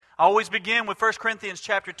I always begin with 1 Corinthians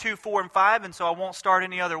chapter 2, 4, and 5, and so I won't start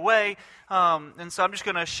any other way. And so I'm just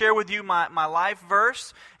going to share with you my life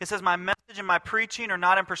verse. It says, "My message and my preaching are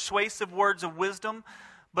not in persuasive words of wisdom,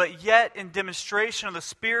 but yet in demonstration of the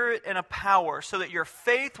Spirit and of power, so that your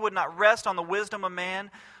faith would not rest on the wisdom of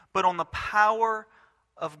man, but on the power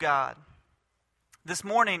of God." This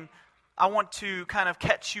morning, I want to kind of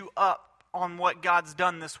catch you up on what God's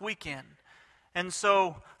done this weekend. And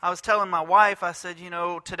so I was telling my wife, I said,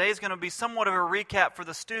 today's going to be somewhat of a recap for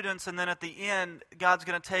the students, and then at the end, God's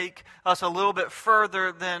going to take us a little bit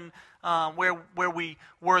further than where we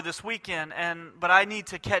were this weekend. But I need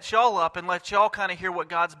to catch y'all up and let y'all kind of hear what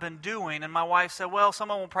God's been doing. And my wife said, well,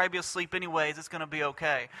 someone will probably be asleep anyways. It's going to be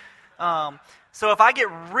okay. So if I get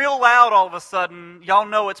real loud all of a sudden, y'all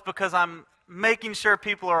know it's because I'm making sure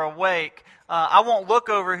people are awake. I won't look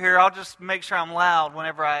over here. I'll just make sure I'm loud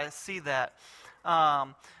whenever I see that.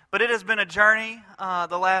 But it has been a journey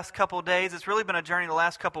the last couple of days. It's really been a journey the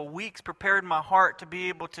last couple of weeks, prepared my heart to be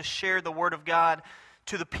able to share the Word of God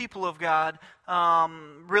to the people of God,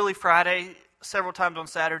 really Friday, several times on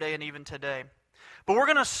Saturday, and even today. But we're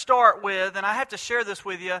going to start with, and I have to share this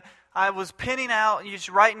with you, I was penning out and just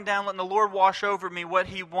writing down, letting the Lord wash over me what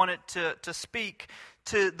He wanted to speak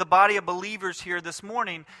to the body of believers here this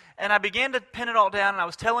morning. And I began to pin it all down, and I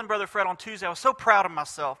was telling Brother Fred on Tuesday, I was so proud of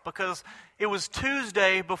myself because it was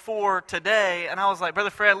Tuesday before today, and I was like, Brother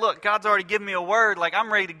Fred, look, God's already given me a word. Like,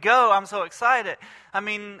 I'm ready to go. I'm so excited.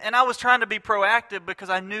 And I was trying to be proactive because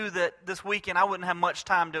I knew that this weekend I wouldn't have much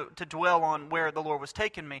time to dwell on where the Lord was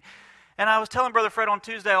taking me. And I was telling Brother Fred on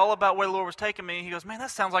Tuesday all about where the Lord was taking me. He goes, man,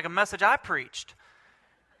 that sounds like a message I preached.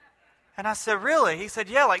 And I said, really? He said,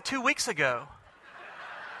 yeah, like 2 weeks ago.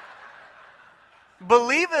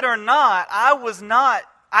 Believe it or not,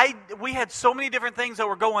 we had so many different things that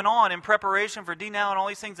were going on in preparation for D-Now and all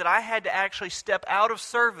these things that I had to actually step out of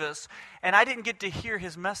service, and I didn't get to hear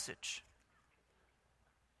his message.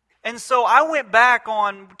 And so I went back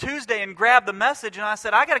on Tuesday and grabbed the message, and I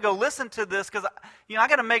said, I got to go listen to this because I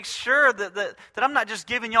got to make sure that I'm not just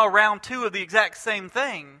giving y'all round two of the exact same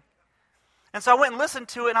thing. And so I went and listened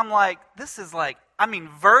to it, and I'm like, this is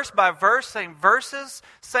verse by verse, same verses,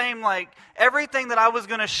 same everything that I was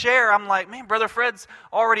going to share. I'm like, man, Brother Fred's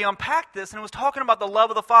already unpacked this, and it was talking about the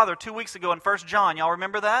love of the Father 2 weeks ago in 1 John. Y'all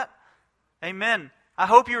remember that? Amen. I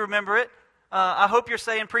hope you remember it. I hope you're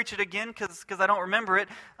saying preach it again because I don't remember it.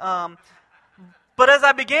 But as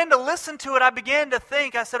I began to listen to it, I began to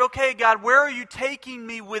think, I said, okay, God, where are you taking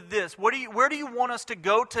me with this? Where do you want us to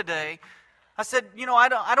go today? I said,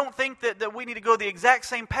 I don't think that we need to go the exact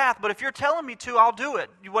same path, but if you're telling me to, I'll do it.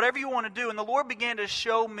 Whatever you want to do. And the Lord began to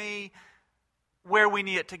show me where we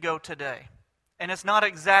need it to go today. And it's not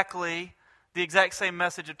exactly the exact same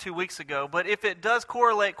message of 2 weeks ago, but if it does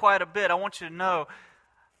correlate quite a bit, I want you to know,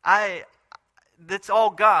 it's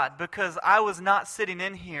all God, because I was not sitting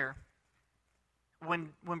in here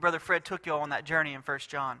when Brother Fred took you all on that journey in 1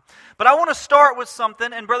 John. But I want to start with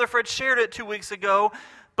something, and Brother Fred shared it 2 weeks ago,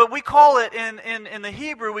 but we call it, in the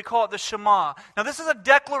Hebrew, we call it the Shema. Now this is a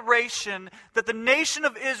declaration that the nation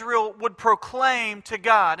of Israel would proclaim to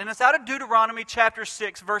God. And it's out of Deuteronomy chapter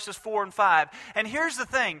 6, verses 4 and 5. And here's the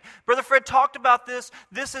thing. Brother Fred talked about this.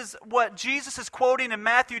 This is what Jesus is quoting in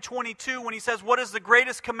Matthew 22 when he says, what is the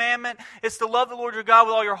greatest commandment? It's to love the Lord your God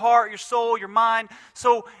with all your heart, your soul, your mind.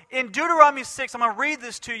 So in Deuteronomy 6, I'm going to read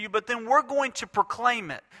this to you, but then we're going to proclaim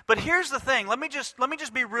it. But here's the thing. Let me just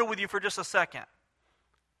be real with you for just a second.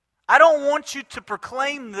 I don't want you to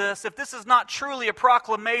proclaim this if this is not truly a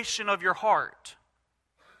proclamation of your heart.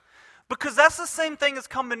 Because that's the same thing as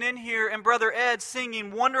coming in here and Brother Ed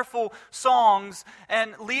singing wonderful songs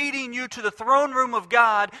and leading you to the throne room of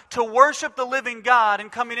God to worship the living God and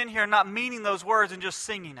coming in here and not meaning those words and just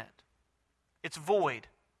singing it. It's void.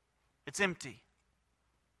 It's empty.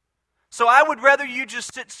 So I would rather you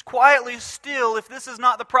just sit quietly still if this is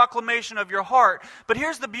not the proclamation of your heart. But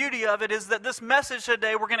here's the beauty of it, is that this message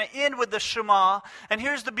today, we're going to end with the Shema. And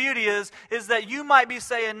here's the beauty is that you might be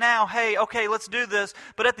saying now, hey, okay, let's do this.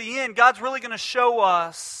 But at the end, God's really going to show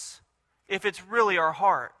us if it's really our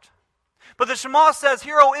heart. But the Shema says,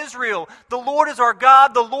 Hear, O Israel, the Lord is our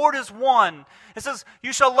God, the Lord is one. It says,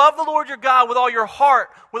 you shall love the Lord your God with all your heart,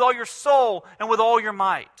 with all your soul, and with all your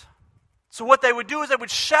might. So what they would do is they would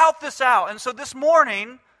shout this out. And so this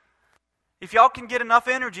morning, if y'all can get enough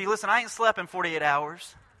energy, listen, I ain't slept in 48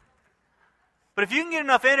 hours. But But if you can get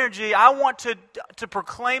enough energy, I want to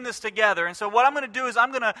proclaim this together. And so what I'm going to do is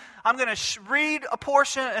I'm going to read a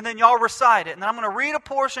portion and then y'all recite it. And then I'm going to read a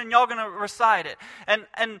portion and y'all going to recite it.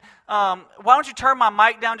 And why don't you turn my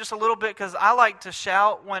mic down just a little bit, because I like to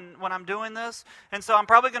shout when I'm doing this. And so I'm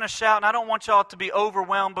probably going to shout, and I don't want y'all to be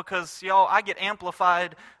overwhelmed because I get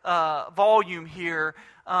amplified volume here.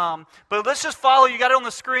 But let's just follow. You got it on the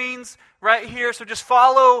screens right here. So just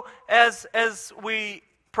follow as we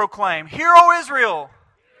proclaim. Hear, O Israel!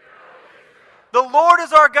 The Lord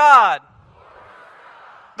is our God.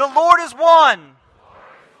 The Lord is one.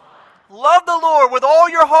 Love the Lord with all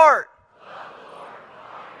your heart,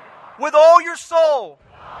 with all your soul,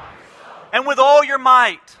 and with all your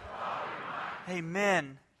might.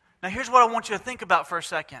 Amen. Now here's what I want you to think about for a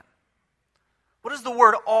second. What does the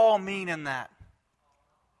word all mean in that?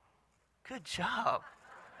 Good job.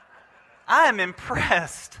 I am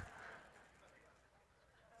impressed.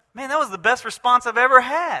 Man, that was the best response I've ever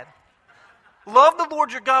had. Love the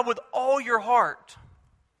Lord your God with all your heart.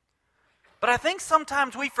 But I think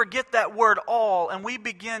sometimes we forget that word all and we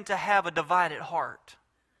begin to have a divided heart.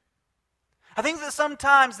 I think that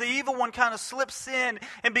sometimes the evil one kind of slips in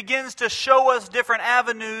and begins to show us different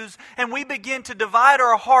avenues, and we begin to divide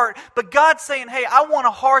our heart. But God's saying, hey, I want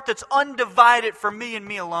a heart that's undivided for me and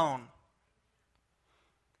me alone.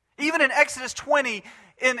 Even in Exodus 20,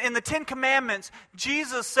 in the Ten Commandments,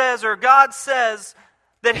 Jesus says, or God says,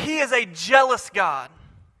 that He is a jealous God.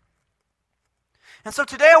 And so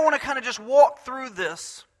today I want to kind of just walk through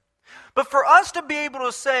this. But for us to be able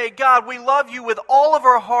to say, God, we love you with all of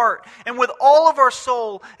our heart and with all of our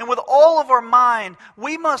soul and with all of our mind,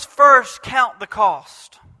 we must first count the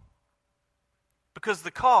cost. Because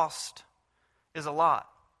the cost is a lot.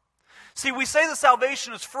 See, we say that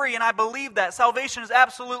salvation is free, and I believe that. Salvation is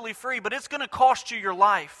absolutely free, but it's going to cost you your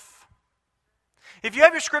life. If you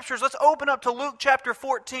have your scriptures, let's open up to Luke chapter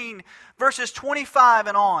 14, verses 25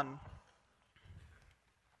 and on.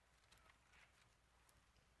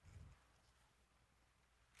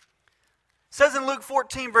 It says in Luke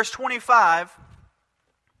 14, verse 25,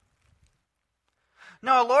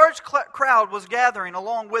 now a large crowd was gathering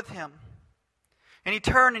along with him. And he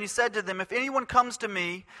turned and he said to them, if anyone comes to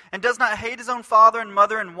me and does not hate his own father and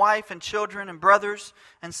mother and wife and children and brothers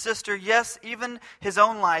and sister, yes, even his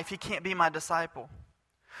own life, he can't be my disciple.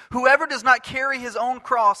 Whoever does not carry his own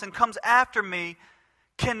cross and comes after me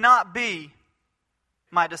cannot be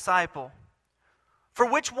my disciple. For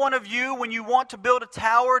which one of you, when you want to build a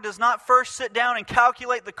tower, does not first sit down and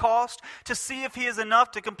calculate the cost to see if he is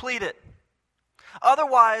enough to complete it?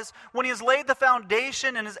 Otherwise, when he has laid the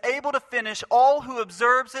foundation and is able to finish, all who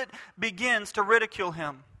observes it begins to ridicule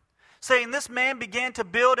him, saying, this man began to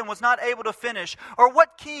build and was not able to finish. Or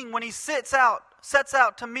what king, when he sets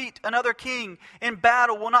out to meet another king in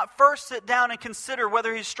battle, will not first sit down and consider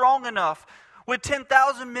whether he's strong enough with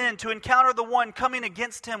 10,000 men to encounter the one coming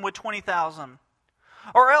against him with 20,000?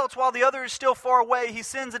 Or else, while the other is still far away, he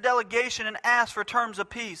sends a delegation and asks for terms of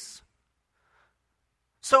peace.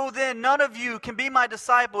 So then, none of you can be my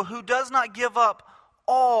disciple who does not give up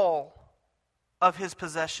all of his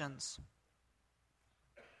possessions.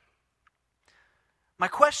 My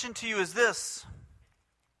question to you is this.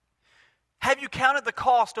 Have you counted the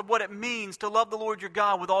cost of what it means to love the Lord your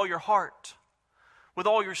God with all your heart, with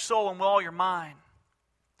all your soul, and with all your mind?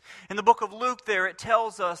 In the book of Luke there, it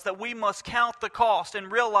tells us that we must count the cost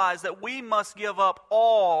and realize that we must give up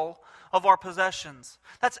all of our possessions.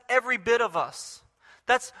 That's every bit of us.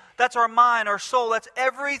 That's our mind, our soul. That's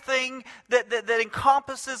everything that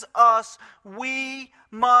encompasses us. We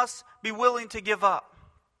must be willing to give up.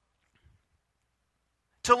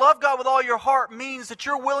 To love God with all your heart means that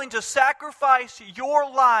you're willing to sacrifice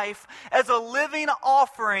your life as a living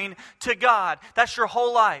offering to God. That's your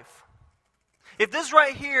whole life. If this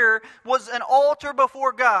right here was an altar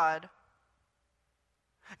before God,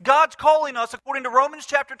 God's calling us, according to Romans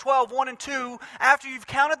chapter 12, 1 and 2, after you've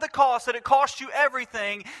counted the cost, that it cost you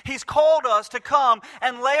everything, He's called us to come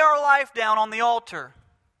and lay our life down on the altar.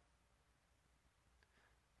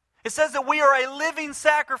 It says that we are a living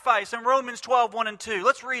sacrifice in Romans 12, 1 and 2.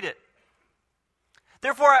 Let's read it.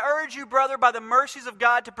 Therefore I urge you, brother, by the mercies of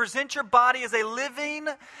God, to present your body as a living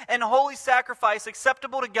and holy sacrifice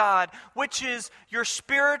acceptable to God, which is your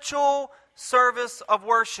spiritual service of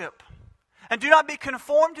worship. And do not be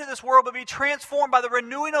conformed to this world, but be transformed by the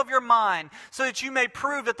renewing of your mind, so that you may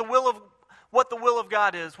prove that what the will of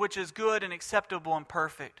God is, which is good and acceptable and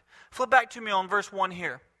perfect. Flip back to me on verse 1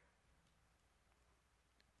 here.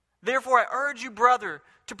 Therefore I urge you, brother,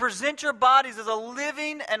 to present your bodies as a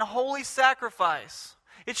living and holy sacrifice.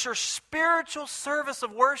 It's your spiritual service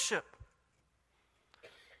of worship.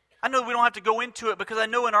 I know we don't have to go into it because I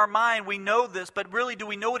know in our mind we know this, but really do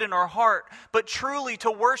we know it in our heart? But truly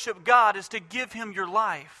to worship God is to give Him your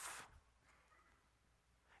life.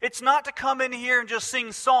 It's not to come in here and just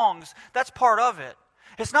sing songs. That's part of it.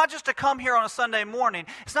 It's not just to come here on a Sunday morning.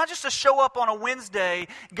 It's not just to show up on a Wednesday.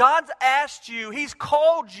 God's asked you. He's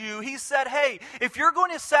called you. He said, hey, if you're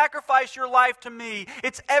going to sacrifice your life to me,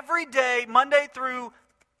 it's every day, Monday through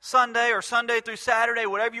Sunday or Sunday through Saturday,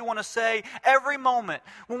 whatever you want to say, every moment.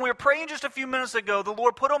 When we were praying just a few minutes ago, the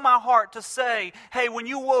Lord put on my heart to say, hey, when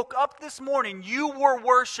you woke up this morning, you were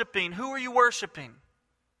worshiping. Who are you worshiping?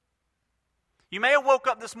 You may have woke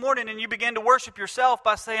up this morning and you began to worship yourself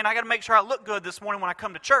by saying, I got to make sure I look good this morning when I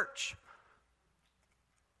come to church.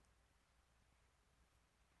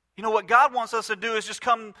 You know what God wants us to do is just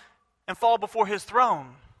come and fall before His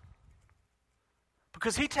throne.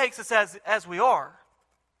 Because He takes us as we are.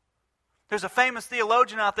 There's a famous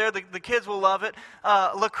theologian out there, the kids will love it,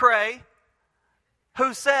 Lecrae,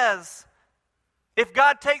 who says, if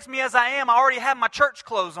God takes me as I am, I already have my church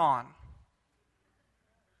clothes on.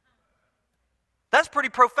 That's pretty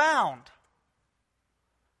profound.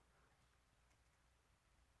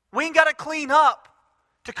 We ain't got to clean up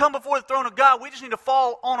to come before the throne of God. We just need to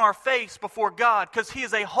fall on our face before God because He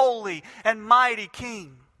is a holy and mighty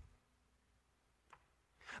King.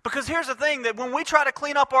 Because here's the thing, that when we try to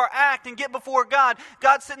clean up our act and get before God,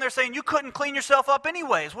 God's sitting there saying, you couldn't clean yourself up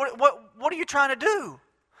anyways. What are you trying to do?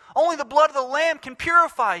 Only the blood of the Lamb can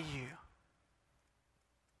purify you.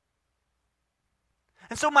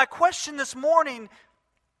 And so my question this morning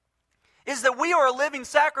is that we are a living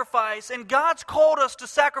sacrifice, and God's called us to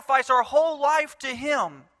sacrifice our whole life to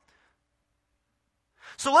Him.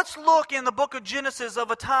 So let's look in the book of Genesis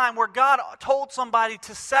of a time where God told somebody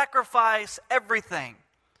to sacrifice everything.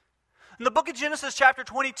 In the book of Genesis chapter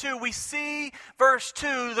 22, we see verse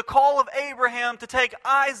 2, the call of Abraham to take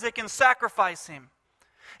Isaac and sacrifice him.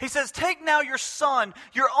 He says, take now your son,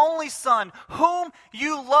 your only son, whom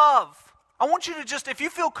you love. I want you to just, if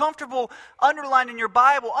you feel comfortable, underline in your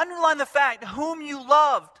Bible, underline the fact, whom you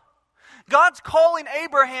loved. God's calling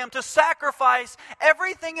Abraham to sacrifice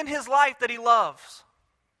everything in his life that he loves.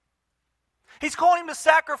 He's calling him to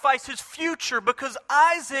sacrifice his future because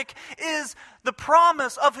Isaac is the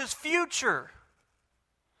promise of his future.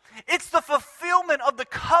 It's the fulfillment of the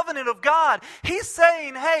covenant of God. He's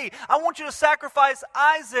saying, hey, I want you to sacrifice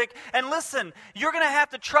Isaac, and listen, you're going to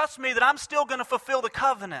have to trust me that I'm still going to fulfill the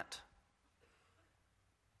covenant.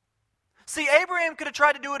 See, Abraham could have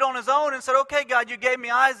tried to do it on his own and said, okay, God, you gave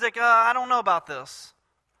me Isaac. I don't know about this.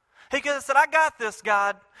 He could have said, I got this,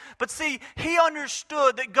 God. But see, he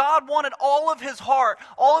understood that God wanted all of his heart,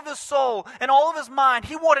 all of his soul, and all of his mind.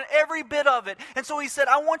 He wanted every bit of it. And so he said,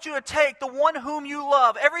 I want you to take the one whom you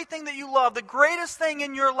love, everything that you love, the greatest thing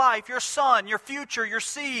in your life, your son, your future, your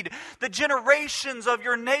seed, the generations of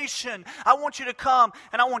your nation. I want you to come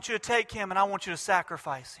and I want you to take him and I want you to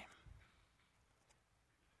sacrifice him.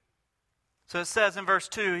 So it says in verse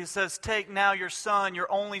 2, he says, take now your son,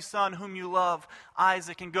 your only son whom you love,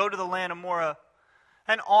 Isaac, and go to the land of Moriah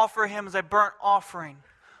and offer him as a burnt offering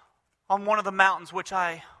on one of the mountains which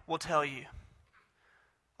I will tell you.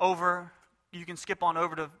 You can skip on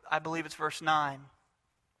over to, I believe it's verse 9.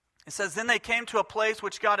 It says, then they came to a place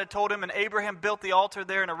which God had told him, and Abraham built the altar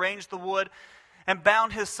there and arranged the wood and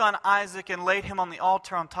bound his son Isaac and laid him on the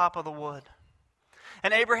altar on top of the wood.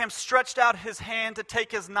 And Abraham stretched out his hand to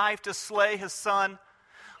take his knife to slay his son.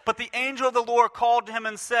 But the angel of the Lord called to him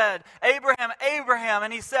and said, Abraham, Abraham.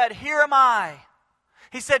 And he said, here am I.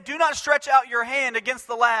 He said, do not stretch out your hand against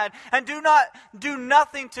the lad, and do not do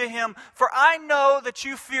nothing to him, for I know that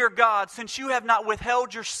you fear God, since you have not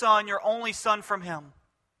withheld your son, your only son, from him.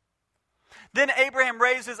 Then Abraham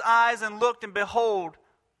raised his eyes and looked, and behold,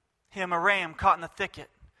 him a ram caught in the thicket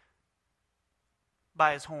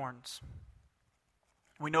by his horns.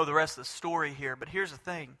 We know the rest of the story here, but here's the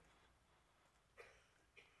thing.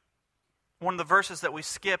 One of the verses that we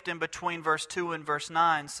skipped in between verse 2 and verse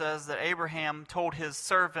 9 says that Abraham told his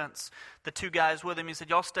servants, the two guys with him, he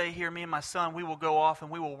said, y'all stay here, me and my son, we will go off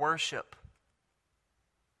and we will worship.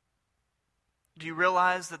 Do you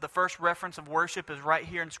realize that the first reference of worship is right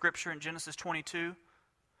here in Scripture in Genesis 22?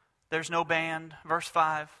 There's no band. Verse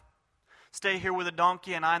 5. Stay here with the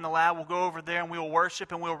donkey and I and the lad will go over there and we will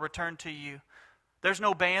worship and we will return to you. There's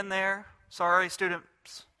no band there. Sorry,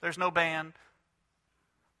 students, there's no band.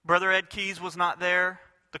 Brother Ed Keys was not there.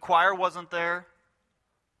 The choir wasn't there.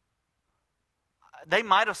 They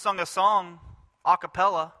might have sung a song a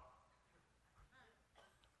cappella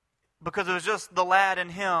because it was just the lad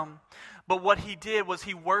and him. But what he did was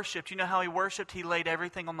he worshiped. You know how he worshiped? He laid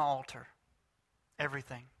everything on the altar.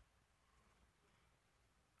 Everything.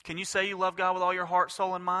 Can you say you love God with all your heart,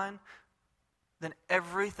 soul, and mind? Then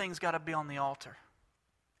everything's got to be on the altar.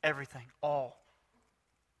 Everything. All.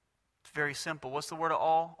 It's very simple. What's the word of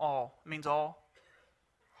all? All. It means all.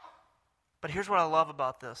 But here's what I love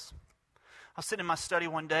about this. I was sitting in my study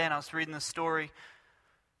one day and I was reading this story.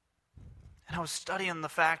 And I was studying the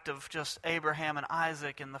fact of just Abraham and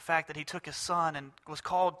Isaac and the fact that he took his son and was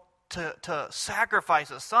called to sacrifice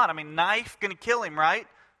his son. I mean, knife, going to kill him, right?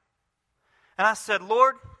 And I said,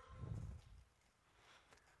 Lord,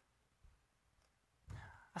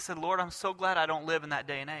 I'm so glad I don't live in that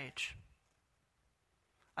day and age.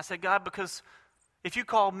 I said, God, because if you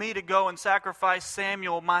call me to go and sacrifice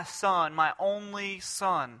Samuel, my son, my only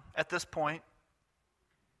son at this point,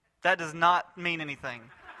 that does not mean anything.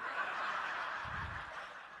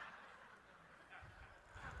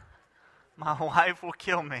 My wife will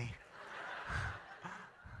kill me.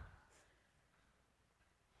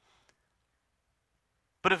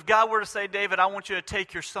 But if God were to say, David, I want you to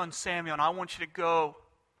take your son Samuel and I want you to go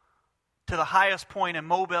to the highest point in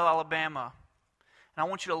Mobile, Alabama, and I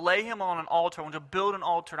want you to lay him on an altar, I want you to build an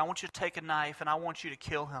altar, and I want you to take a knife and I want you to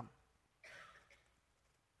kill him.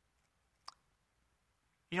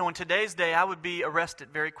 You know, in today's day, I would be arrested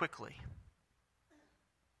very quickly.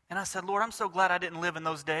 And I said, Lord, I'm so glad I didn't live in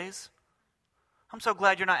those days. I'm so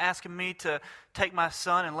glad you're not asking me to take my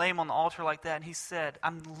son and lay him on the altar like that. And he said,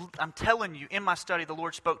 I'm telling you, in my study, the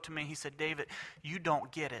Lord spoke to me. He said, David, you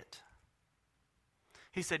don't get it.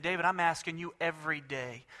 He said, David, I'm asking you every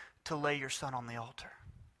day to lay your son on the altar.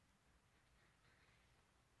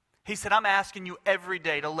 He said, I'm asking you every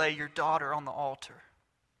day to lay your daughter on the altar.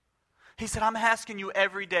 He said, I'm asking you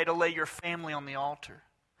every day to lay your family on the altar.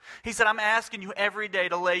 He said, I'm asking you every day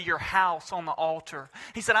to lay your house on the altar.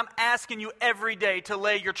 He said, I'm asking you every day to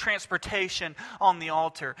lay your transportation on the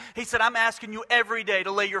altar. He said, I'm asking you every day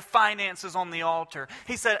to lay your finances on the altar.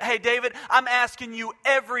 He said, hey, David, I'm asking you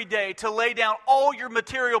every day to lay down all your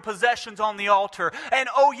material possessions on the altar. And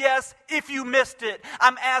oh yes, if you missed it,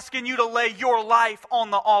 I'm asking you to lay your life on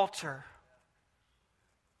the altar.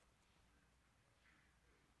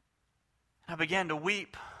 I began to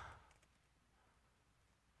weep.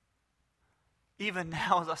 Even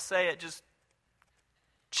now as I say it, just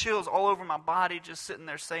chills all over my body, just sitting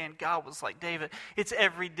there saying, God was like, David, it's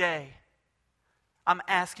every day. I'm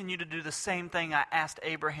asking you to do the same thing I asked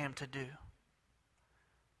Abraham to do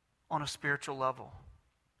on a spiritual level.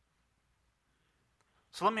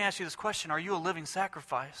 So let me ask you this question. Are you a living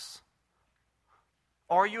sacrifice?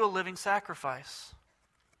 Are you a living sacrifice?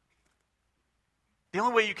 The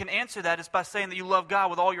only way you can answer that is by saying that you love God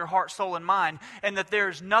with all your heart, soul, and mind, and that there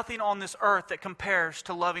is nothing on this earth that compares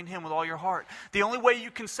to loving Him with all your heart. The only way you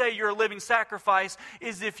can say you're a living sacrifice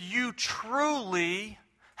is if you truly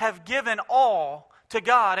have given all to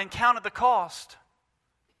God and counted the cost.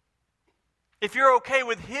 If you're okay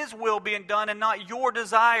with His will being done and not your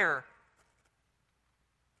desire.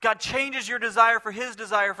 God changes your desire for His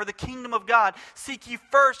desire, for the kingdom of God. Seek ye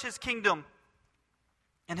first His kingdom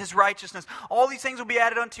and His righteousness. All these things will be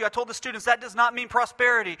added unto you. I told the students that does not mean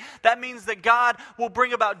prosperity. That means that God will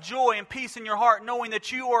bring about joy and peace in your heart, knowing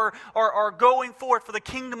that you are going forth for the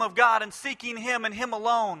kingdom of God and seeking Him and Him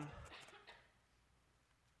alone.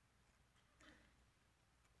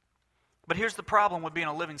 But here's the problem with being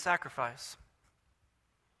a living sacrifice.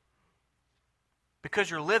 Because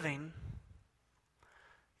you're living,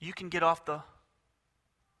 you can get off the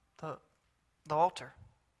altar.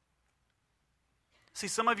 See,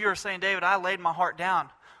 some of you are saying, David, I laid my heart down.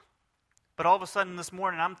 But all of a sudden this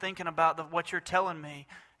morning, I'm thinking about what you're telling me.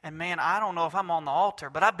 And man, I don't know if I'm on the altar.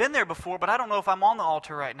 But I've been there before, but I don't know if I'm on the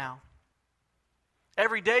altar right now.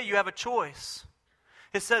 Every day you have a choice.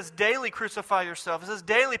 It says daily crucify yourself. It says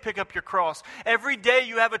daily pick up your cross. Every day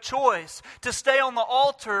you have a choice to stay on the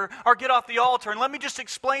altar or get off the altar. And let me just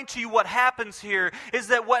explain to you what happens here is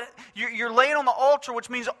that what you're laying on the altar, which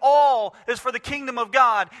means all is for the kingdom of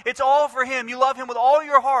God. It's all for Him. You love Him with all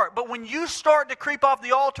your heart. But when you start to creep off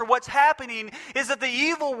the altar, what's happening is that the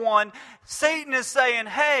evil one, Satan, is saying,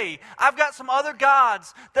 hey, I've got some other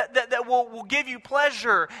gods that will give you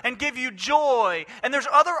pleasure and give you joy. And there's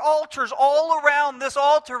other altars all around this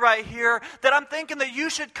altar right here that I'm thinking that you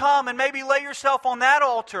should come and maybe lay yourself on that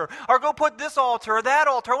altar or go put this altar or that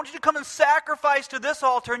altar. I want you to come and sacrifice to this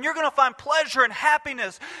altar and you're going to find pleasure and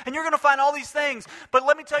happiness and you're going to find all these things. But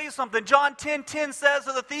let me tell you something. John 10:10 says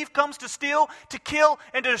that the thief comes to steal, to kill,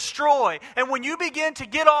 and to destroy. And when you begin to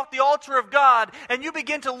get off the altar of God and you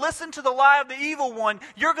begin to listen to the lie of the evil one,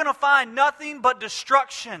 you're going to find nothing but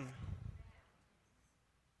destruction.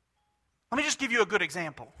 Let me just give you a good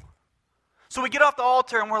example. So we get off the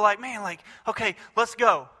altar and we're like, man, okay, let's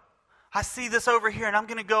go. I see this over here, and I'm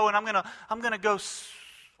going to go and I'm going to go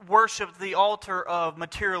worship the altar of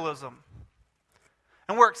materialism.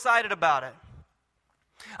 And we're excited about it.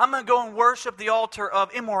 I'm going to go and worship the altar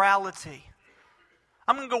of immorality.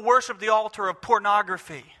 I'm going to go worship the altar of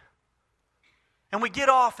pornography. And we get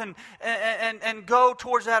off and go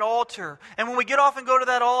towards that altar. And when we get off and go to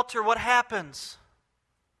that altar, what happens?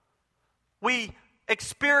 We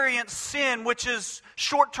experience sin, which is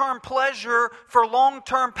short-term pleasure for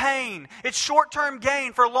long-term pain. It's short-term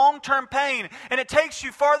gain for long-term pain. And it takes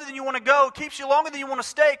you farther than you want to go. It keeps you longer than you want to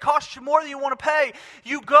stay. It costs you more than you want to pay.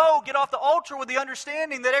 You go, get off the altar with the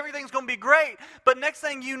understanding that everything's going to be great. But next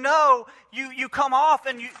thing you know, you come off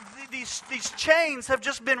and these chains have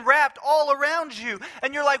just been wrapped all around you.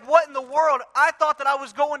 And you're like, what in the world? I thought that I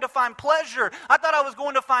was going to find pleasure. I thought I was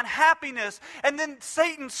going to find happiness. And then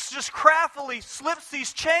Satan just craftily slips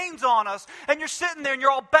these chains on us. And you're sitting there and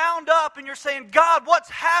you're all bound up and you're saying, God, what's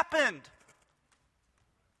happened?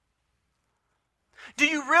 Do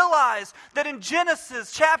you realize that in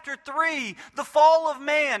Genesis chapter 3, the fall of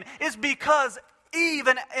man is because Eve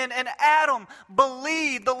and Adam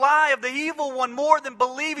believed the lie of the evil one more than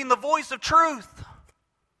believing the voice of truth?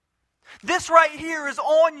 This right here is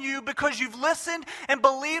on you because you've listened and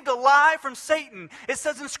believed a lie from Satan. It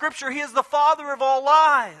says in Scripture, he is the father of all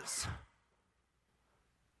lies.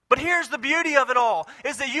 But here's the beauty of it all,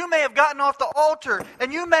 is that you may have gotten off the altar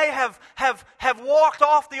and you may have walked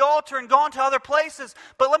off the altar and gone to other places.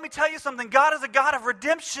 But let me tell you something, God is a God of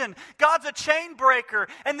redemption. God's a chain breaker.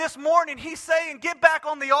 And this morning He's saying, get back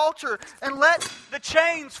on the altar and let the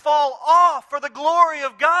chains fall off for the glory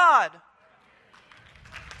of God.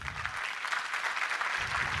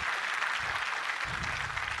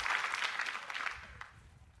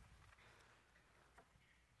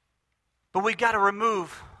 But we've got to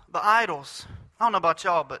remove the idols. I don't know about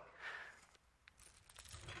y'all, but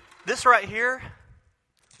this right here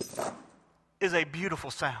is a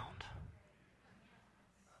beautiful sound.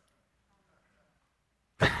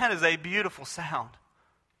 That is a beautiful sound.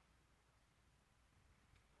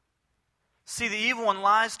 See, the evil one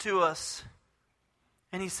lies to us,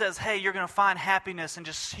 and he says, hey, you're going to find happiness, and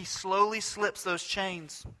he slowly slips those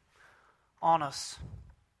chains on us.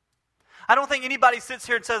 I don't think anybody sits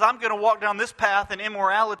here and says, I'm going to walk down this path in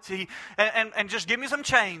immorality and just give me some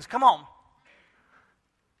chains. Come on.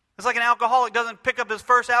 It's like an alcoholic doesn't pick up his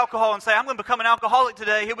first alcohol and say, I'm going to become an alcoholic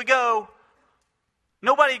today. Here we go.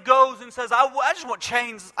 Nobody goes and says, I just want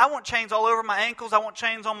chains. I want chains all over my ankles. I want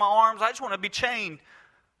chains on my arms. I just want to be chained.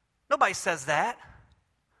 Nobody says that.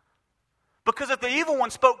 Because if the evil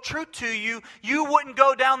one spoke truth to you, you wouldn't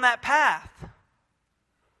go down that path.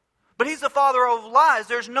 But he's the father of lies.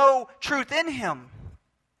 There's no truth in him.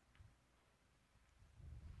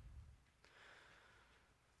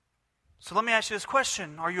 So let me ask you this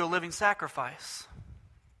question. Are you a living sacrifice?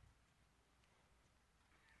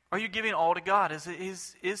 Are you giving all to God?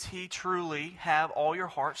 Is He truly have all your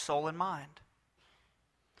heart, soul, and mind?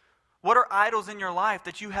 What are idols in your life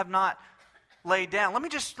that you have not laid down? Let me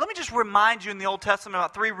just remind you in the Old Testament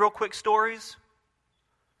about 3 real quick stories.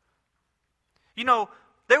 You know,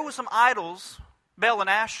 there were some idols, Baal and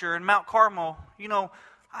Asher and Mount Carmel. You know,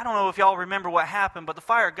 I don't know if y'all remember what happened, but the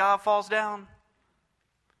fire of God falls down.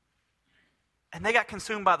 And they got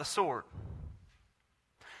consumed by the sword.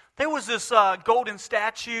 There was this golden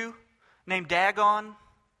statue named Dagon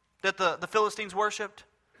that the Philistines worshipped.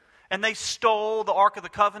 And they stole the Ark of the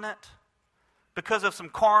Covenant because of some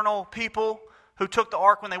carnal people who took the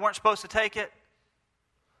Ark when they weren't supposed to take it.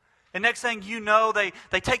 And next thing you know, they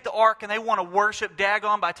take the ark and they want to worship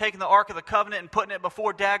Dagon by taking the Ark of the Covenant and putting it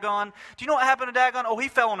before Dagon. Do you know what happened to Dagon? Oh, he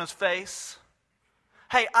fell on his face.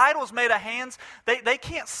 Hey, idols made of hands, they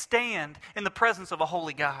can't stand in the presence of a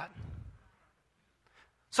holy God.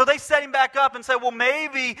 So they set him back up and said, well,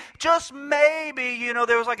 maybe, just maybe, you know,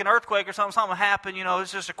 there was like an earthquake or something happened, you know,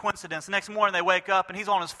 it's just a coincidence. The next morning they wake up and he's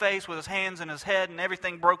on his face with his hands and his head and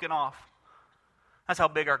everything broken off. That's how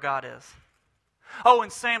big our God is. Oh,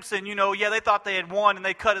 and Samson, you know, they thought they had won and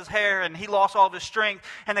they cut his hair and he lost all of his strength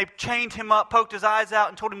and they chained him up, poked his eyes out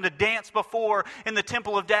and told him to dance before in the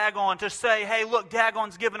temple of Dagon to say, hey, look,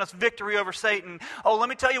 Dagon's given us victory over Satan. Oh, let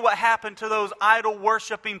me tell you what happened to those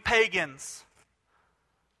idol-worshiping pagans.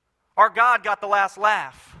 Our God got the last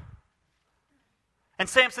laugh. And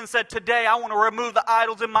Samson said, today I want to remove the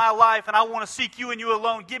idols in my life and I want to seek you and you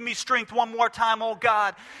alone. Give me strength one more time, oh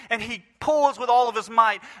God. And he pulls with all of his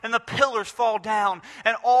might and the pillars fall down.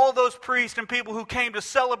 And all those priests and people who came to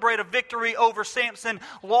celebrate a victory over Samson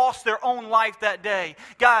lost their own life that day.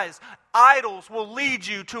 Guys, idols will lead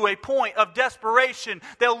you to a point of desperation.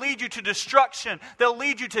 They'll lead you to destruction. They'll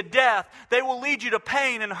lead you to death. They will lead you to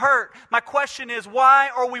pain and hurt. My question is, why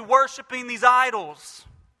are we worshiping these idols?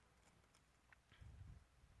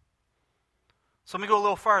 So let me go a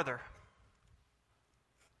little further.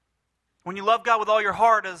 When you love God with all your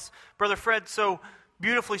heart, as Brother Fred so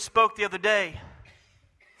beautifully spoke the other day,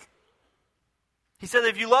 he said that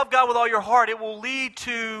if you love God with all your heart, it will lead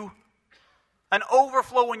to an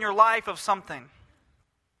overflow in your life of something.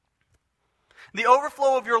 The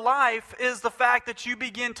overflow of your life is the fact that you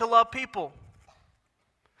begin to love people.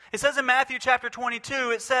 It says in Matthew chapter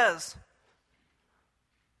 22, it says,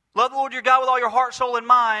 love the Lord your God with all your heart, soul, and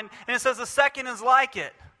mind. And it says the second is like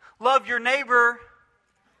it. Love your neighbor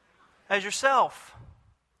as yourself.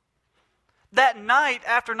 That night,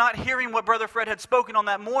 after not hearing what Brother Fred had spoken on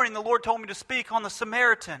that morning, the Lord told me to speak on the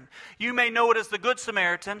Samaritan. You may know it as the Good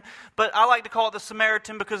Samaritan, but I like to call it the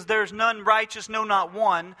Samaritan because there's none righteous, no, not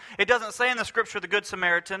one. It doesn't say in the Scripture the Good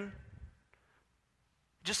Samaritan.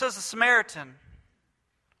 It just says the Samaritan.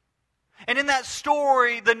 And in that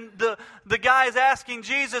story, the guy is asking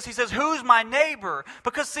Jesus, he says, who's my neighbor?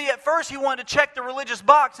 Because see, at first he wanted to check the religious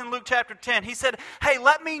box in Luke chapter 10. He said, hey,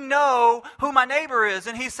 let me know who my neighbor is.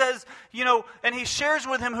 And he says, and he shares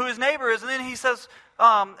with him who his neighbor is. And then he says,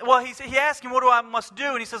 he asks him, what do I must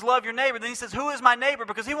do? And he says, love your neighbor. Then he says, who is my neighbor?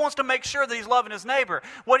 Because he wants to make sure that he's loving his neighbor.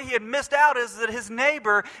 What he had missed out is that his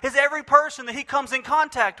neighbor is every person that he comes in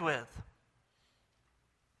contact with.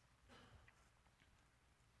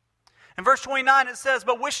 In verse 29 it says,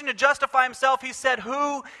 but wishing to justify himself, he said,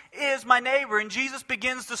 who is my neighbor? And Jesus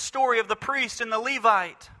begins the story of the priest and the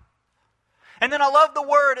Levite. And then I love the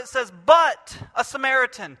word, it says, but a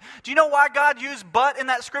Samaritan. Do you know why God used but in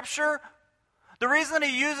that scripture? The reason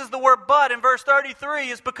he uses the word but in verse 33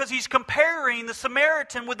 is because he's comparing the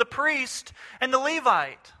Samaritan with the priest and the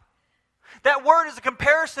Levite. That word is a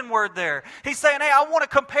comparison word there. He's saying, hey, I want to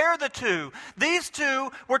compare the two. These two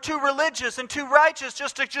were too religious and too righteous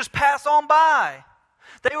just to pass on by.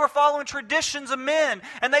 They were following traditions of men,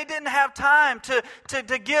 and they didn't have time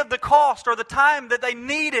to give the cost or the time that they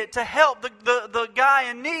needed to help the guy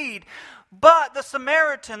in need. But the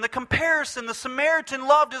Samaritan, the Samaritan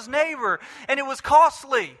loved his neighbor, and it was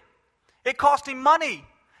costly. It cost him money.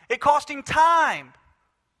 It cost him time.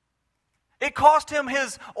 It cost him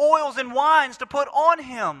his oils and wines to put on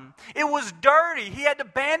him. It was dirty. He had to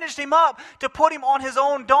bandage him up to put him on his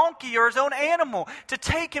own donkey or his own animal to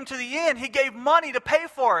take him to the inn. He gave money to pay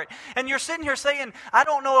for it. And you're sitting here saying, I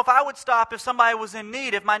don't know if I would stop if somebody was in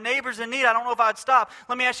need. If my neighbor's in need, I don't know if I'd stop.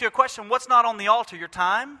 Let me ask you a question. What's not on the altar? Your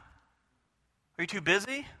time? Are you too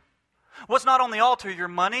busy? What's not on the altar? Your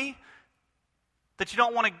money? That you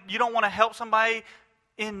don't want to help somebody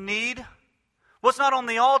in need? What's not on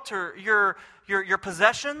the altar? Your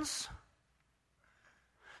possessions?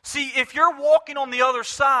 See, if you're walking on the other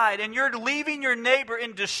side and you're leaving your neighbor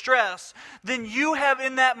in distress, then you have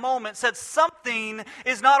in that moment said something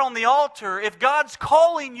is not on the altar. If God's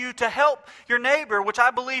calling you to help your neighbor, which I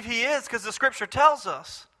believe He is because the Scripture tells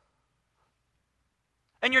us,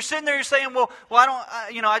 and you're sitting there, you're saying, well,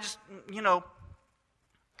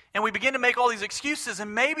 and we begin to make all these excuses,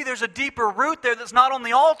 and maybe there's a deeper root there that's not on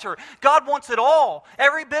the altar. God wants it all,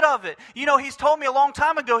 every bit of it. He's told me a long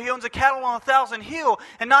time ago He owns a cattle on 1,000 hill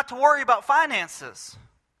and not to worry about finances.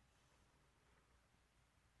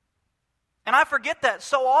 And I forget that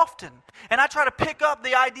so often. And I try to pick up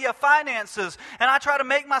the idea of finances, and I try to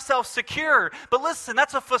make myself secure. But listen,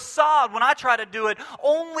 that's a facade when I try to do it.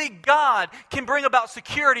 Only God can bring about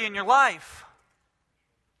security in your life.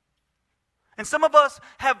 And some of us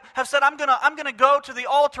have said, I'm gonna go to the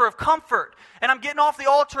altar of comfort, and I'm getting off the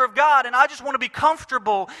altar of God, and I just want to be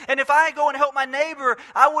comfortable. And if I go and help my neighbor,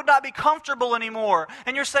 I would not be comfortable anymore.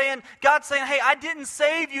 And you're saying, God's saying, hey, I didn't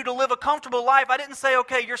save you to live a comfortable life. I didn't say,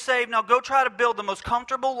 okay, you're saved, now go try to build the most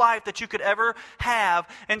comfortable life that you could ever have,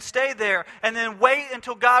 and stay there, and then wait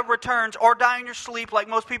until God returns, or die in your sleep like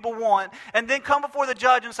most people want, and then come before the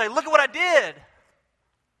judge and say, look at what I did.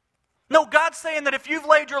 No, God's saying that if you've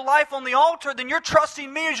laid your life on the altar, then you're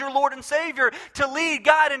trusting me as your Lord and Savior to lead,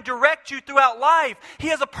 guide, and direct you throughout life. He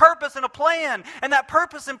has a purpose and a plan, and that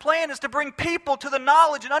purpose and plan is to bring people to the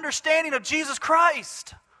knowledge and understanding of Jesus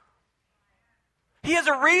Christ. He has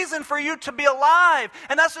a reason for you to be alive,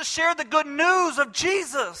 and that's to share the good news of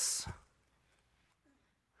Jesus.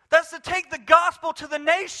 That's to take the gospel to the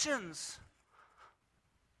nations.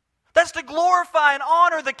 That's to glorify and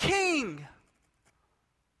honor the King.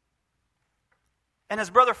 And as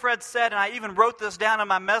Brother Fred said, and I even wrote this down in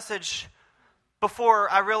my message before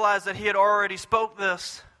I realized that he had already spoke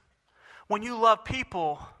this, when you love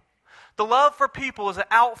people, The love for people is an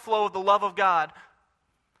outflow of the love of God.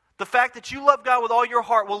 The fact that you love God with all your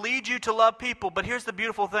heart will lead you to love people. But here's the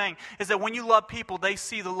beautiful thing, is that when you love people, they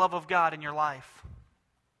see the love of God in your life.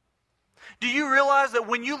 Do you realize that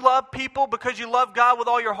when you love people because you love God with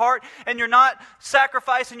all your heart and you're not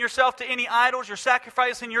sacrificing yourself to any idols, you're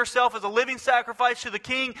sacrificing yourself as a living sacrifice to the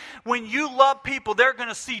King, when you love people, they're going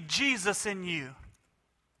to see Jesus in you.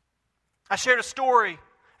 I shared a story,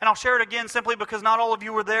 and I'll share it again simply because not all of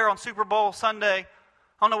you were there on Super Bowl Sunday.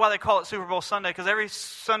 I don't know why they call it Super Bowl Sunday, because every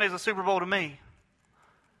Sunday is a Super Bowl to me.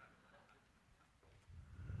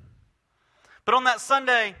 But on that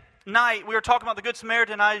Sunday night, we were talking about the Good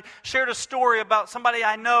Samaritan. I shared a story about somebody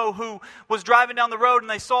I know who was driving down the road and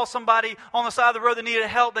they saw somebody on the side of the road that needed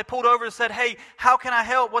help. They pulled over and said, "Hey, how can I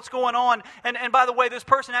help? What's going on?" And by the way, this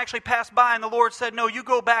person actually passed by and the Lord said, "No, you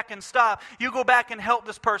go back and stop. You go back and help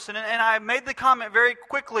this person." And I made the comment very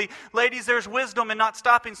quickly, ladies, there's wisdom in not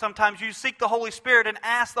stopping sometimes. You seek the Holy Spirit and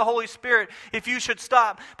ask the Holy Spirit if you should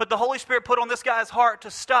stop. But the Holy Spirit put on this guy's heart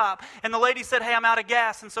to stop. And the lady said, "Hey, I'm out of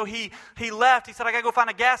gas." And so he left. He said, "I got to go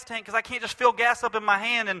find a gas tank because I can't just fill gas up in my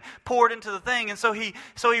hand and pour it into the thing." And so he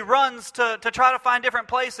runs to try to find different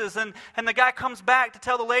places. And the guy comes back to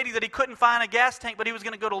tell the lady that he couldn't find a gas tank, but he was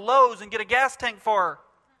going to go to Lowe's and get a gas tank for her.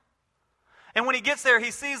 And when he gets there,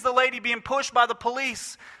 he sees the lady being pushed by the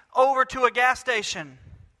police over to a gas station.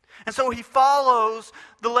 And so he follows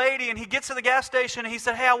the lady and he gets to the gas station and he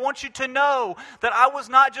said, "Hey, I want you to know that I was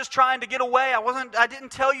not just trying to get away. I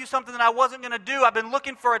didn't tell you something that I wasn't going to do. I've been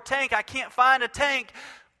looking for a tank. I can't find a tank.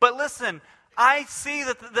 But listen, I see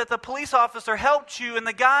that the police officer helped you." And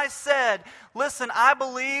the guy said, "Listen, I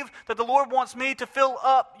believe that the Lord wants me to fill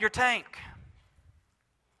up your tank."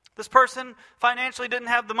 This person financially didn't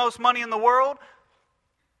have the most money in the world.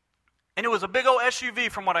 And it was a big old SUV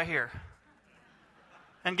from what I hear.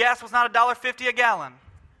 And gas was not $1.50 a gallon.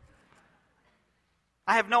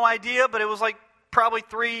 I have no idea, but it was like probably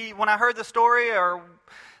 $3, when I heard the story, or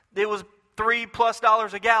it was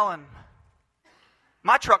 $3+ a gallon.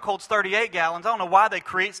 My truck holds 38 gallons. I don't know why they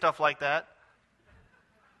create stuff like that.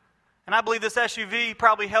 And I believe this SUV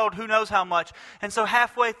probably held who knows how much. And so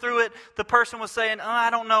halfway through it, the person was saying, "I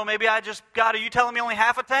don't know, maybe I just got it. You telling me only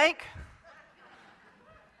half a tank?"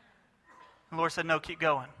 The Lord said, "No, keep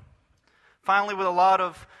going." Finally, with a lot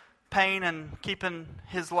of pain and keeping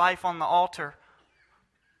his life on the altar,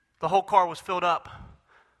 the whole car was filled up.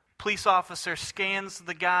 Police officer scans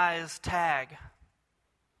the guy's tag,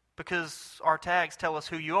 because our tags tell us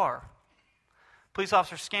who you are. Police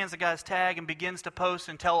officer scans the guy's tag and begins to post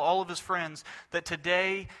and tell all of his friends that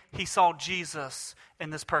today he saw Jesus in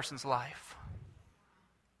this person's life.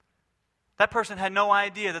 That person had no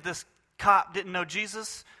idea that this cop didn't know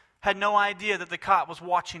Jesus, had no idea that the cop was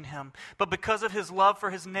watching him. But because of his love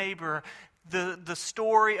for his neighbor, the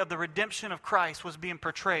story of the redemption of Christ was being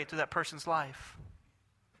portrayed through that person's life.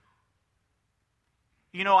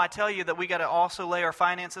 You know, I tell you that we got to also lay our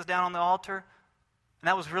finances down on the altar. And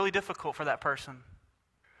that was really difficult for that person.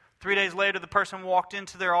 3 days later, the person walked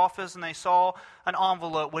into their office and they saw an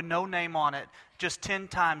envelope with no name on it, just 10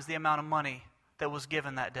 times the amount of money that was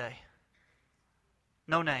given that day.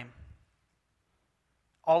 No name.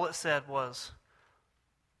 All it said was,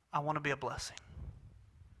 "I want to be a blessing."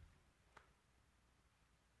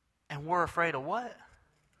 And we're afraid of what?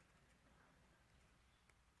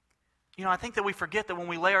 You know, I think that we forget that when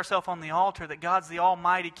we lay ourselves on the altar, that God's the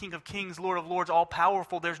Almighty, King of Kings, Lord of Lords,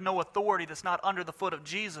 all-powerful. There's no authority that's not under the foot of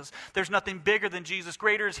Jesus. There's nothing bigger than Jesus.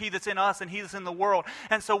 Greater is He that's in us and He that's in the world.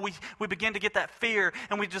 And so we begin to get that fear,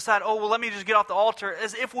 and we decide, "Oh, well, let me just get off the altar,"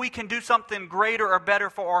 as if we can do something greater or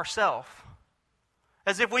better for ourselves.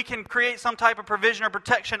 As if we can create some type of provision or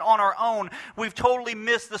protection on our own. We've totally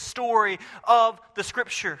missed the story of the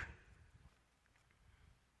Scripture.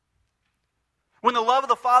 When the love of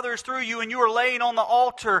the Father is through you and you are laying on the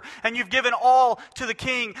altar and you've given all to the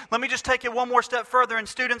King, let me just take it one more step further. And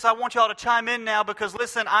students, I want you all to chime in now, because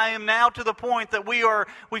listen, I am now to the point that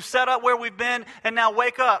we've set up where we've been, and now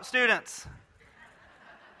wake up, students.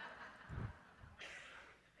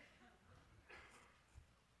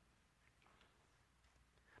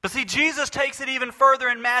 But see, Jesus takes it even further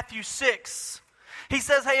in Matthew 6. He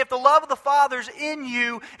says, hey, if the love of the Father's in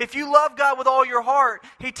you, if you love God with all your heart,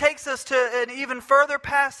 He takes us to an even further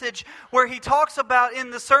passage where He talks about in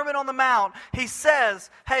the Sermon on the Mount. He says,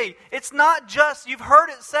 hey, it's not just, you've heard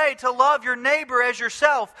it say to love your neighbor as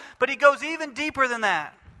yourself, but He goes even deeper than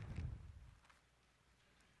that.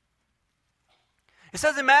 It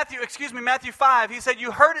says in Matthew 5, He said,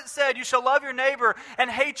 you heard it said, you shall love your neighbor and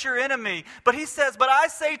hate your enemy. But He says, but I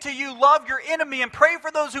say to you, love your enemy and pray for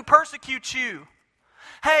those who persecute you.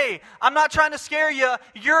 Hey, I'm not trying to scare you.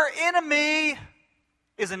 Your enemy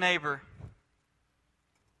is a neighbor.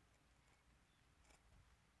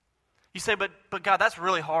 You say, but God, that's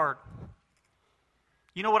really hard.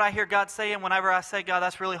 You know what I hear God saying whenever I say, God,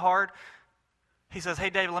 that's really hard? He says, hey,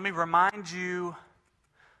 David, let me remind you,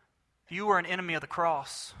 you were an enemy of the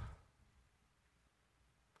cross.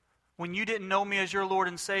 When you didn't know me as your Lord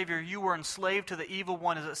and Savior, you were enslaved to the evil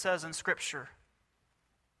one, as it says in Scripture.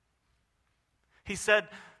 He said,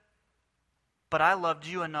 but I loved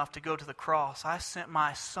you enough to go to the cross. I sent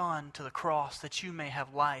my Son to the cross that you may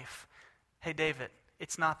have life. Hey, David,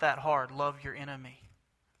 it's not that hard. Love your enemy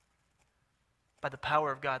by the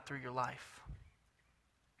power of God through your life.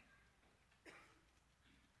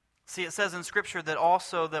 See, it says in Scripture that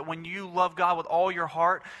also that when you love God with all your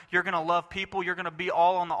heart, you're going to love people, you're going to be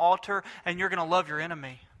all on the altar, and you're going to love your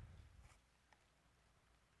enemy.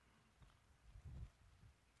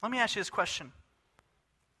 Let me ask you this question.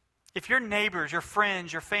 If your neighbors, your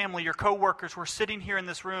friends, your family, your coworkers were sitting here in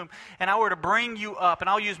this room, and I were to bring you up, and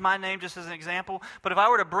I'll use my name just as an example, but if I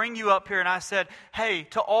were to bring you up here and I said, hey,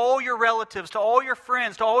 to all your relatives, to all your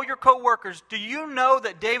friends, to all your coworkers, do you know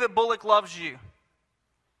that David Bullock loves you?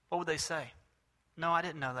 What would they say? No, I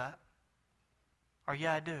didn't know that. Or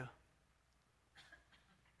yeah, I do.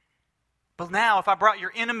 But now, if I brought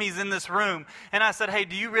your enemies in this room and I said, hey,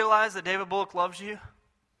 do you realize that David Bullock loves you?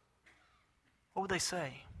 What would they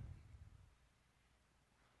say?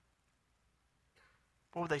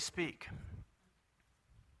 What would they speak?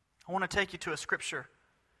 I want to take you to a scripture.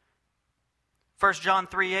 1 John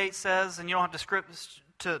 3:8 says, and you don't have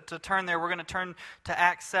to turn there. We're going to turn to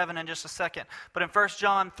Acts 7 in just a second. But in 1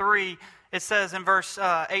 John 3, it says in verse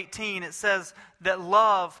 18, it says that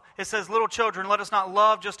love, it says, little children, let us not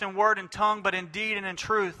love just in word and tongue, but in deed and in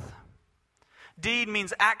truth. Deed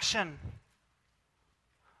means action.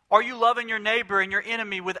 Are you loving your neighbor and your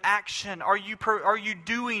enemy with action? Are you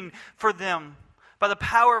doing for them by the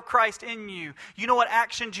power of Christ in you? You know what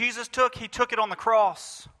action Jesus took? He took it on the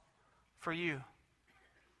cross for you.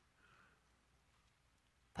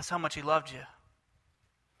 That's how much He loved you.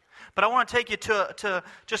 But I want to take you to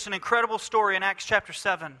just an incredible story in Acts chapter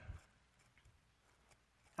 7.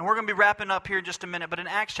 And we're going to be wrapping up here in just a minute. But in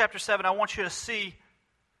Acts chapter 7, I want you to see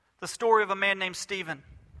the story of a man named Stephen.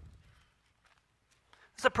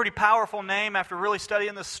 It's a pretty powerful name after really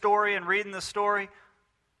studying this story and reading this story.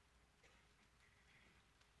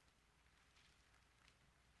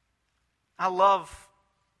 I love,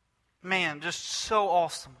 just so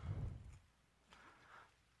awesome.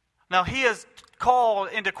 Now, he is called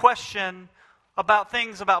into question about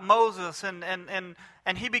things about Moses, and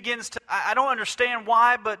he begins to, I don't understand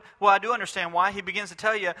why, I do understand why. He begins to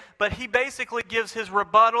tell you, but he basically gives his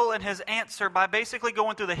rebuttal and his answer by basically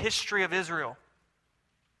going through the history of Israel.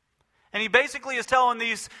 And he basically is telling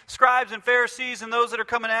these scribes and Pharisees and those that are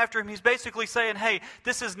coming after him, he's basically saying, hey,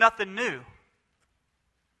 this is nothing new.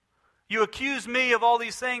 You accuse me of all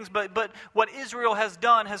these things, but what Israel has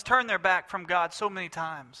done has turned their back from God so many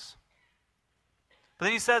times. But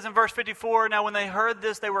then he says in verse 54, now when they heard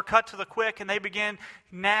this, they were cut to the quick, and they began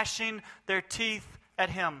gnashing their teeth at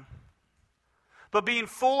him. But being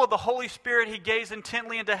full of the Holy Spirit, he gazed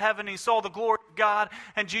intently into heaven, and he saw the glory of God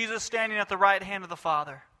and Jesus standing at the right hand of the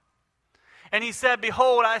Father. And he said,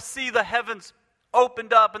 behold, I see the heavens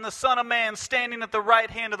opened up, and the Son of Man standing at the right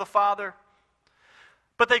hand of the Father.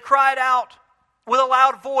 But they cried out with a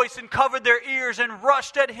loud voice and covered their ears and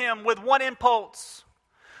rushed at him with one impulse.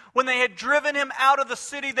 When they had driven him out of the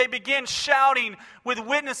city, they began shouting, with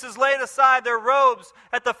witnesses laid aside their robes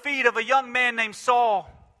at the feet of a young man named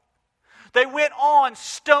Saul. They went on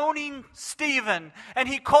stoning Stephen, and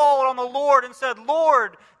he called on the Lord and said,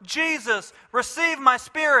 Lord Jesus, receive my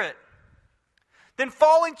spirit. Then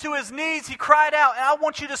falling to his knees, he cried out, and I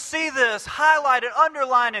want you to see this, highlight it,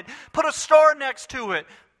 underline it, put a star next to it.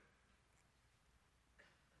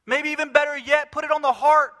 Maybe even better yet, put it on the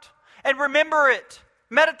heart and remember it.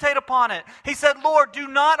 Meditate upon it. He said, Lord, do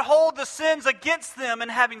not hold the sins against them.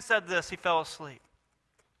 And having said this, he fell asleep.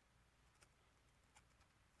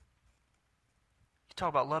 You talk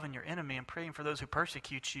about loving your enemy and praying for those who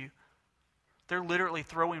persecute you. They're literally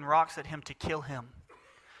throwing rocks at him to kill him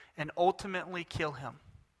and ultimately kill him.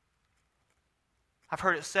 I've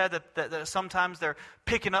heard it said that sometimes they're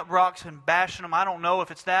picking up rocks and bashing them. I don't know if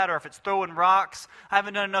it's that or if it's throwing rocks. I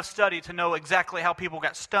haven't done enough study to know exactly how people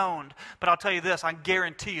got stoned. But I'll tell you this, I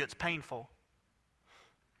guarantee you it's painful.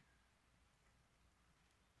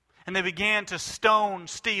 And they began to stone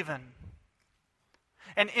Stephen.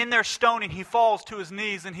 And in their stoning, he falls to his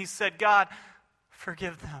knees and he said, God,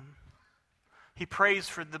 forgive them. He prays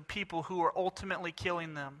for the people who are ultimately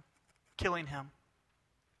killing him.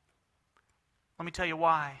 Let me tell you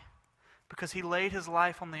why. Because he laid his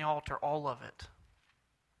life on the altar, all of it.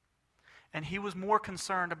 And he was more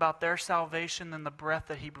concerned about their salvation than the breath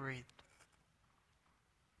that he breathed.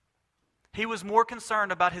 He was more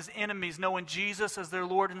concerned about his enemies knowing Jesus as their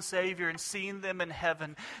Lord and Savior and seeing them in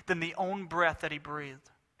heaven than the own breath that he breathed.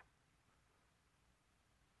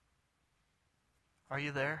 Are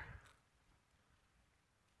you there?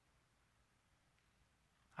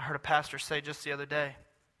 I heard a pastor say just the other day,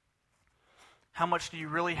 how much do you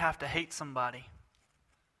really have to hate somebody?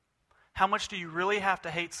 How much do you really have to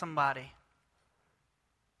hate somebody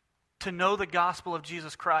to know the gospel of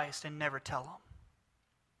Jesus Christ and never tell them?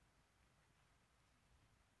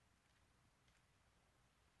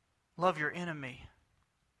 Love your enemy.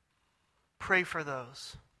 Pray for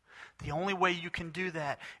those. The only way you can do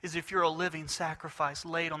that is if you're a living sacrifice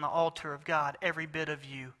laid on the altar of God, every bit of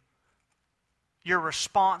you. Your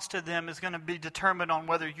response to them is going to be determined on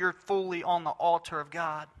whether you're fully on the altar of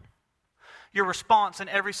God. Your response in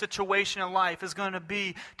every situation in life is going to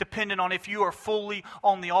be dependent on if you are fully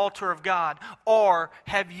on the altar of God. Or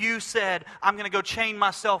have you said, I'm going to go chain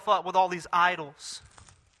myself up with all these idols?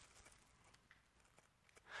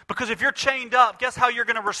 Because if you're chained up, guess how you're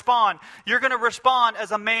going to respond? You're going to respond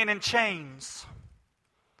as a man in chains.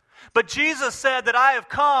 But Jesus said that I have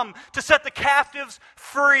come to set the captives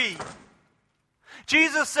free.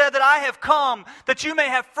 Jesus said that I have come that you may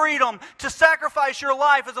have freedom to sacrifice your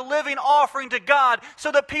life as a living offering to God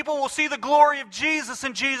so that people will see the glory of Jesus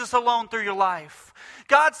and Jesus alone through your life.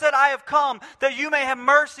 God said, I have come that you may have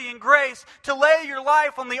mercy and grace to lay your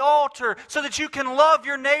life on the altar so that you can love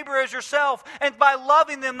your neighbor as yourself. And by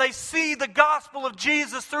loving them, they see the gospel of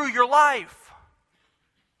Jesus through your life.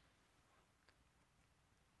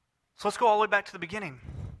 So let's go all the way back to the beginning.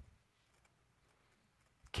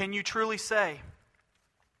 Can you truly say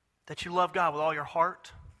that you love God with all your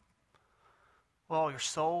heart, with all your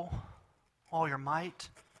soul, all your might?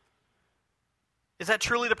 Is that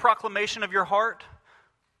truly the proclamation of your heart?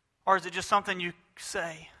 Or is it just something you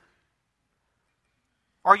say?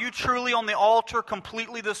 Are you truly on the altar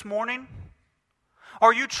completely this morning?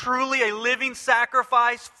 Are you truly a living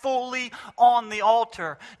sacrifice fully on the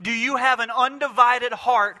altar? Do you have an undivided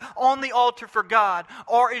heart on the altar for God?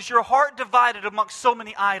 Or is your heart divided amongst so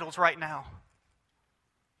many idols right now?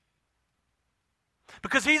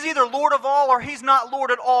 Because He's either Lord of all or He's not Lord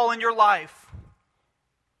at all in your life.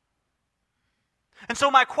 And so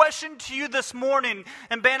my question to you this morning,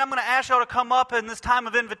 and Ben, I'm going to ask y'all to come up in this time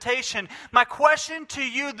of invitation. My question to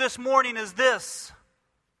you this morning is this.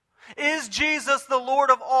 Is Jesus the Lord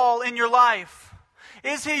of all in your life?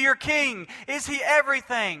 Is He your King? Is He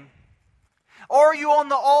everything? Are you on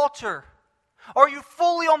the altar? Are you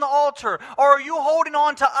fully on the altar? Or are you holding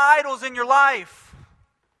on to idols in your life?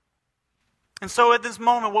 And so at this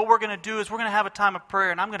moment, what we're going to do is we're going to have a time of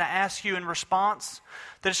prayer. And I'm going to ask you in response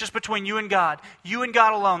that it's just between you and God. You and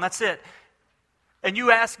God alone. That's it. And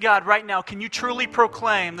you ask God right now, can you truly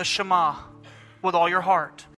proclaim the Shema with all your heart?